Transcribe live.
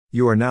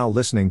You are now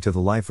listening to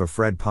the Life of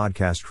Fred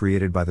podcast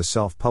created by the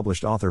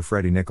self-published author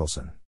Freddie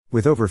Nicholson,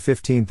 with over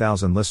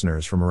 15,000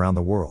 listeners from around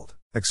the world,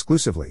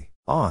 exclusively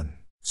on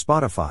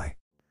Spotify.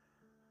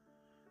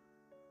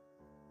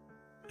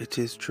 It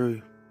is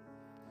true.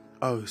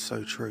 Oh,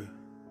 so true.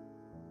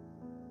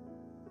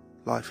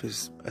 Life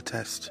is a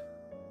test.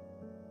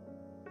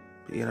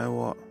 But you know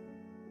what?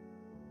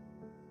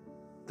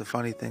 The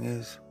funny thing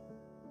is,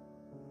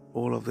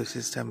 all of this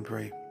is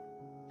temporary.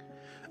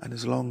 And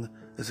as long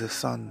as the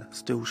sun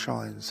still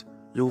shines,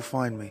 you'll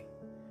find me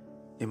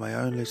in my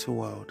own little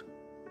world.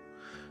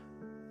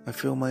 I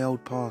feel my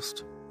old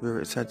past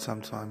rear its head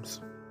sometimes,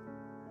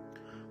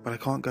 but I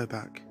can't go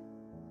back.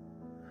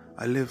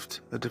 I lived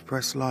a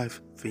depressed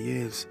life for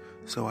years,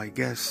 so I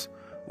guess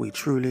we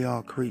truly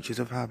are creatures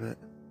of habit.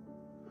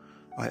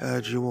 I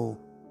urge you all,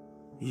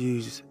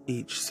 use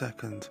each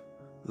second,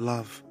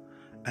 love,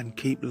 and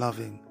keep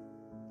loving.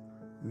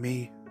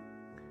 Me,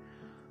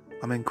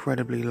 I'm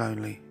incredibly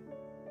lonely,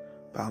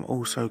 but I'm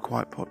also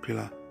quite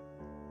popular.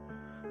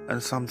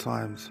 And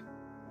sometimes,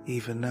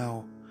 even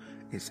now,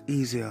 it's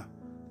easier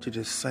to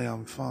just say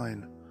I'm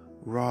fine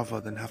rather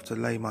than have to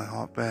lay my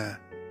heart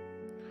bare.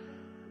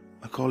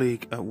 A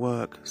colleague at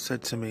work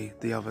said to me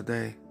the other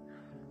day,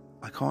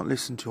 I can't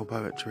listen to your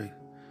poetry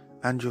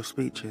and your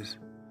speeches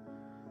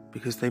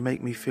because they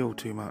make me feel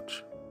too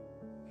much.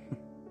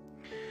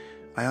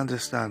 I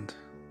understand.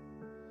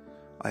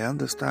 I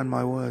understand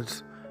my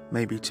words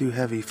may be too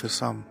heavy for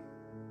some,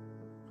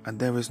 and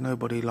there is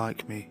nobody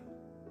like me.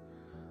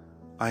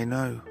 I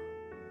know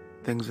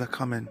things are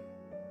coming,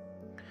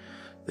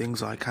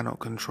 things I cannot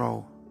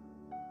control,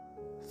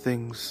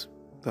 things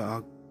that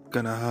are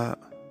gonna hurt,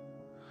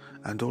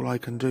 and all I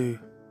can do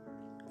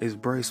is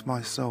brace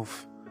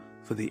myself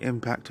for the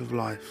impact of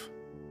life.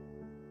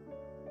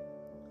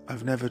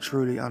 I've never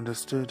truly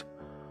understood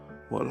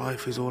what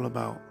life is all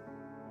about,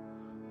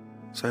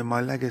 so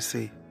my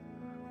legacy,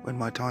 when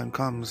my time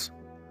comes,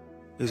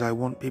 is I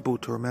want people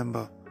to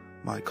remember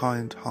my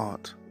kind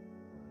heart.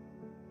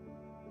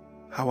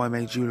 How I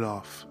made you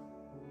laugh.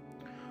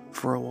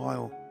 For a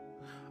while,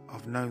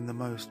 I've known the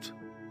most,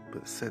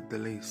 but said the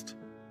least.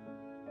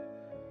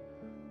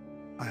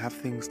 I have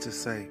things to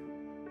say,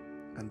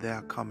 and they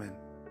are coming.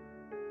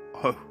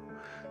 Oh,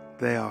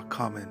 they are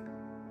coming.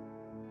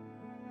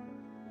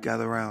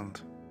 Gather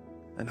round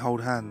and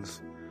hold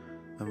hands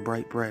and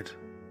break bread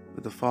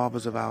with the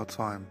fathers of our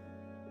time.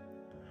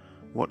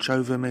 Watch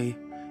over me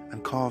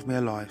and carve me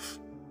a life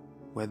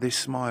where this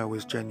smile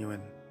is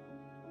genuine.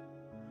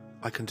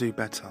 I can do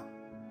better.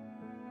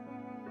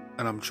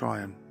 And I'm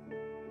trying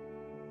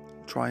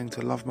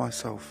to love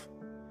myself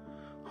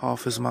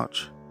half as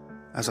much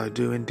as I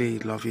do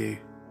indeed love you.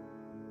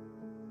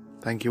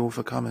 Thank you all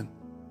for coming.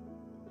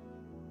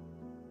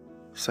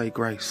 Say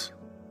grace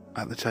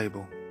at the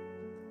table.